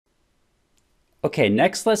Okay,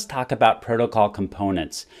 next let's talk about protocol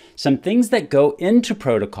components. Some things that go into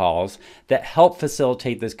protocols that help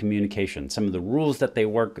facilitate this communication. Some of the rules that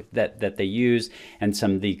they use, and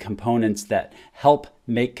some of the components that help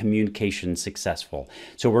make communication successful.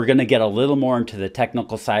 So we're going to get a little more into the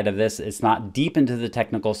technical side of this. It's not deep into the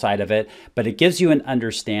technical side of it, but it gives you an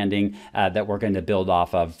understanding that we're going to build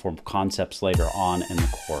off of for concepts later on in the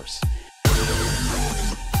course.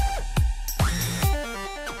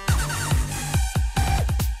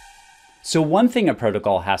 So one thing a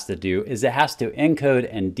protocol has to do is it has to encode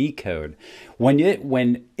and decode.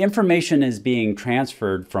 When information is being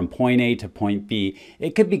transferred from point A to point B,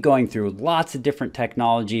 it could be going through lots of different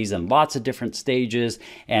technologies and lots of different stages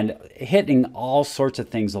and hitting all sorts of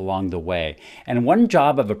things along the way. And one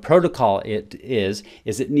job of a protocol is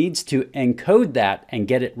it needs to encode that and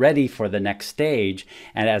get it ready for the next stage,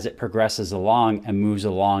 and as it progresses along and moves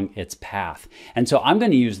along its path. And so I'm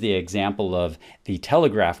going to use the example of the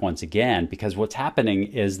telegraph once again, because what's happening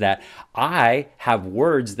is that I have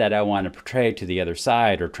words that I want to portray to the other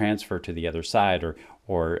side, or transfer to the other side,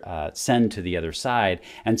 or send to the other side.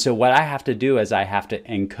 And so what I have to do is I have to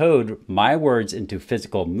encode my words into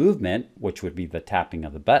physical movement, which would be the tapping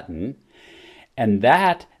of the button. And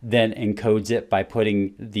that then encodes it by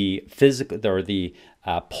putting the physical, or the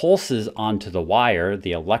pulses onto the wire,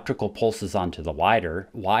 the electrical pulses onto the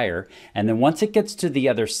wire. And then once it gets to the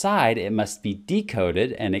other side, it must be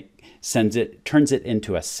decoded, and it turns it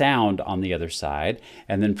into a sound on the other side.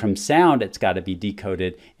 And then from sound, it's got to be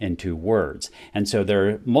decoded into words. And so there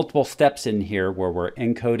are multiple steps in here where we're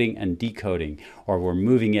encoding and decoding, or we're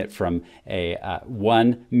moving it from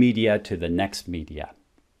one media to the next media.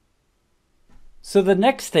 So the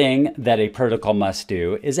next thing that a protocol must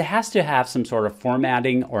do is it has to have some sort of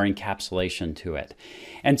formatting or encapsulation to it.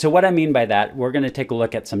 And so what I mean by that, we're going to take a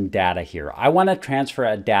look at some data here. I want to transfer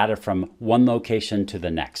a data from one location to the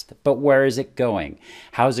next, but where is it going?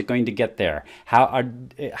 How is it going to get there? How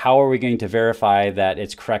are we going to verify that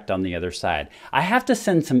it's correct on the other side? I have to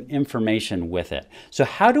send some information with it. So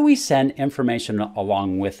how do we send information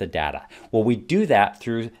along with the data? Well, we do that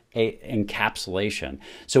through encapsulation.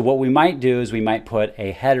 So what we might do is we might put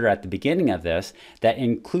a header at the beginning of this that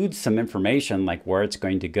includes some information like where it's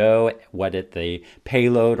going to go, what the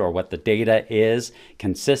payload or what the data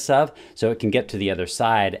consists of, so it can get to the other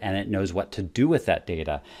side and it knows what to do with that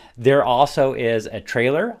data. There also is a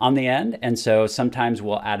trailer on the end, and so sometimes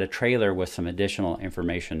we'll add a trailer with some additional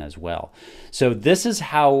information as well. So this is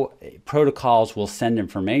how protocols will send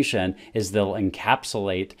information, is they'll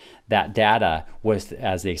encapsulate that data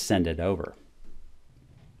as they send it over.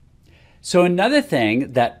 So another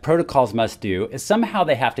thing that protocols must do is somehow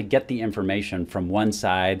they have to get the information from one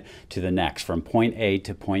side to the next, from point A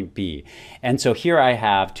to point B. And so here I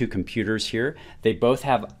have two computers here. They both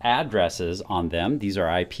have addresses on them. These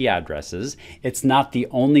are IP addresses. It's not the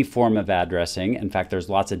only form of addressing. In fact, there's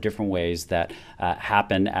lots of different ways that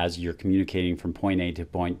happen as you're communicating from point A to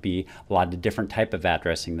point B. A lot of different type of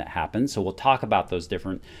addressing that happens. So we'll talk about those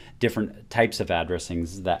different types of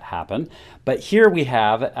addressings that happen. But here we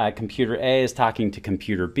have computer A is talking to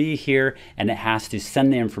computer B here, and it has to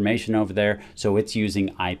send the information over there. So it's using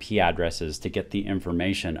IP addresses to get the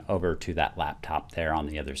information over to that laptop there on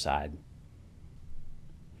the other side.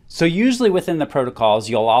 So usually within the protocols,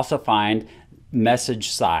 you'll also find message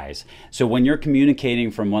size. So when you're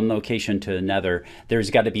communicating from one location to another, there's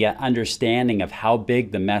got to be an understanding of how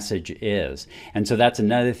big the message is. And so that's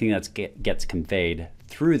another thing that gets conveyed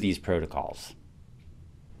through these protocols.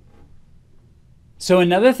 So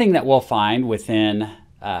another thing that we'll find within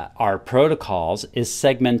our protocols is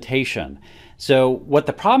segmentation. So what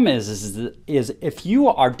the problem is if you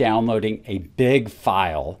are downloading a big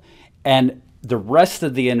file and the rest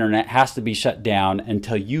of the internet has to be shut down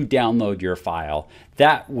until you download your file,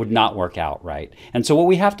 that would not work out right. And so what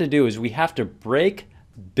we have to do is we have to break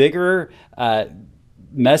bigger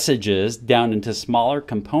messages down into smaller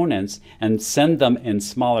components and send them in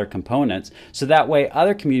smaller components, so that way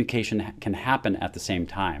other communication can happen at the same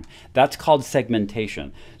time. That's called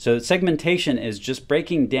segmentation. So segmentation is just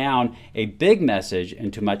breaking down a big message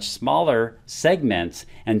into much smaller segments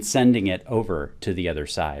and sending it over to the other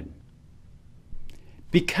side.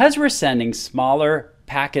 Because we're sending smaller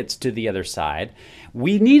packets to the other side,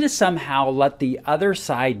 we need to somehow let the other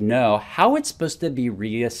side know how it's supposed to be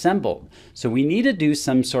reassembled. So we need to do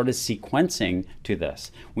some sort of sequencing to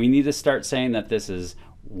this. We need to start saying that this is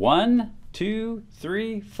 1, 2,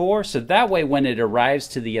 3, 4. So that way when it arrives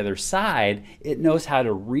to the other side, it knows how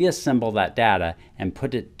to reassemble that data and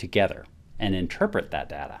put it together and interpret that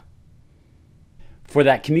data. For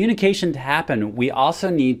that communication to happen, we also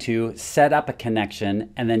need to set up a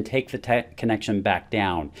connection and then take the connection back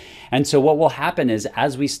down. And so what will happen is,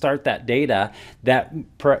 as we start that data,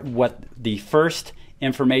 what the first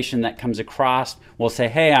information that comes across will say,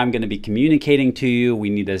 hey, I'm going to be communicating to you. We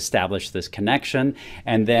need to establish this connection.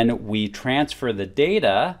 And then we transfer the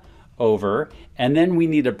data over, and then we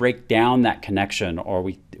need to break down that connection, or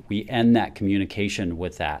we end that communication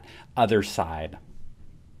with that other side.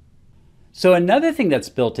 So another thing that's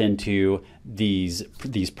built into these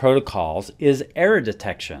protocols is error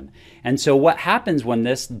detection. And so what happens when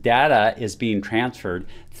this data is being transferred,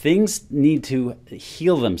 things need to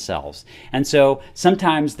heal themselves. And so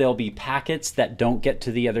sometimes there'll be packets that don't get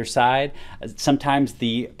to the other side. Sometimes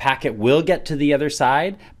the packet will get to the other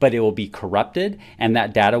side, but it will be corrupted, and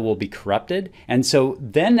that data will be corrupted. And so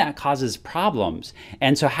then that causes problems.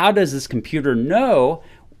 And so how does this computer know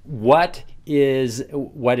what is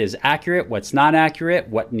accurate, what's not accurate,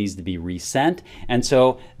 what needs to be resent? And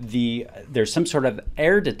so there's some sort of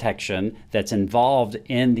error detection that's involved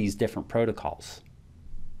in these different protocols.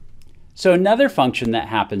 So another function that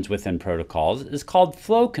happens within protocols is called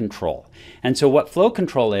flow control. And so what flow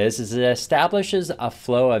control is it establishes a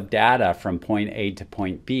flow of data from point A to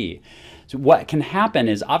point B. So what can happen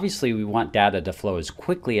is, obviously we want data to flow as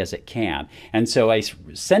quickly as it can. And so a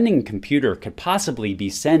sending computer could possibly be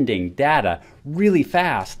sending data really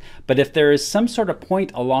fast. But if there is some sort of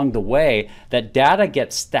point along the way that data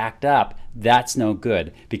gets stacked up, that's no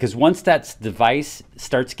good. Because once that device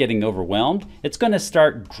starts getting overwhelmed, it's going to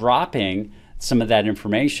start dropping some of that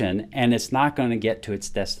information, and it's not going to get to its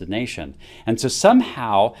destination. And so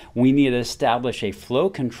somehow we need to establish a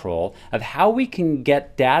flow control of how we can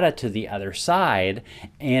get data to the other side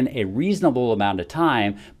in a reasonable amount of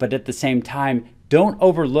time, but at the same time, don't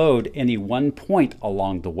overload any one point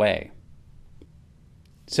along the way.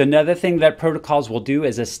 So another thing that protocols will do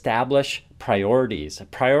is establish priorities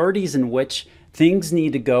in which things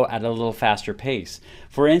need to go at a little faster pace.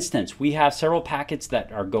 For instance, we have several packets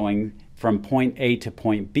that are going from point A to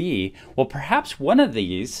point B. Well, perhaps one of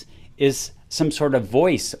these is some sort of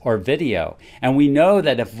voice or video. And we know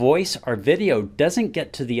that if voice or video doesn't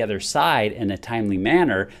get to the other side in a timely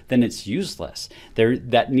manner, then it's useless.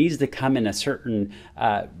 That needs to come in a certain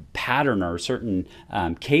pattern or a certain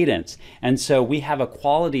cadence. And so we have a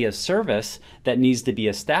quality of service that needs to be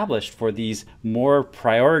established for these more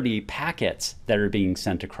priority packets that are being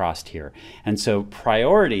sent across here. And so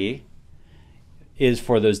priority is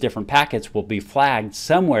for those different packets will be flagged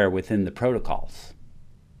somewhere within the protocols.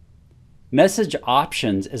 Message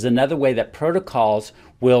options is another way that protocols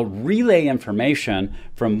will relay information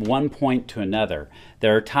from one point to another.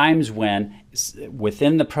 There are times when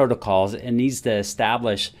within the protocols it needs to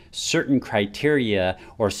establish certain criteria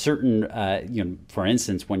or certain, for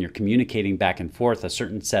instance, when you're communicating back and forth, a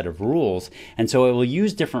certain set of rules. And so it will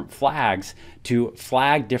use different flags to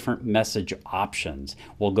flag different message options.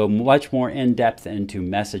 We'll go much more in depth into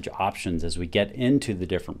message options as we get into the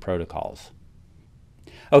different protocols.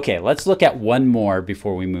 Okay, let's look at one more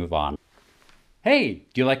before we move on. Hey,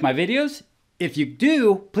 do you like my videos? If you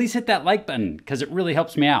do, please hit that like button because it really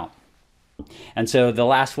helps me out. And so the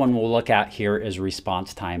last one we'll look at here is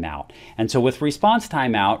response timeout. And so with response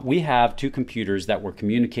timeout, we have two computers that were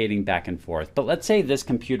communicating back and forth. But let's say this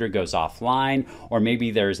computer goes offline, or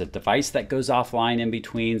maybe there's a device that goes offline in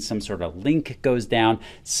between, some sort of link goes down,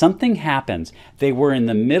 something happens. They were in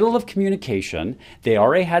the middle of communication, they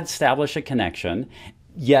already had established a connection,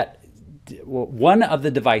 yet one of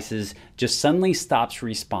the devices just suddenly stops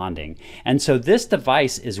responding. And so this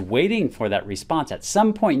device is waiting for that response. At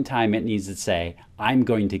some point in time, it needs to say, I'm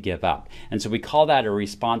going to give up. And so we call that a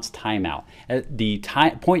response timeout. The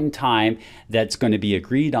point in time that's going to be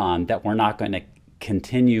agreed on that we're not going to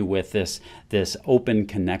continue with this open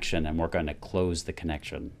connection, and we're going to close the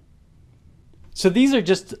connection. So these are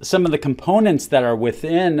just some of the components that are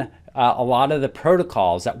within a lot of the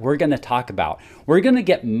protocols that we're going to talk about. We're going to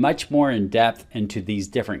get much more in depth into these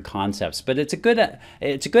different concepts, but it's a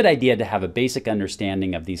good idea to have a basic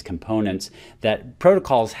understanding of these components that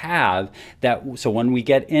protocols have, so when we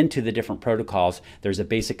get into the different protocols, there's a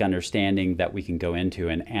basic understanding that we can go into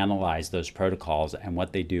and analyze those protocols and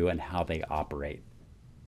what they do and how they operate.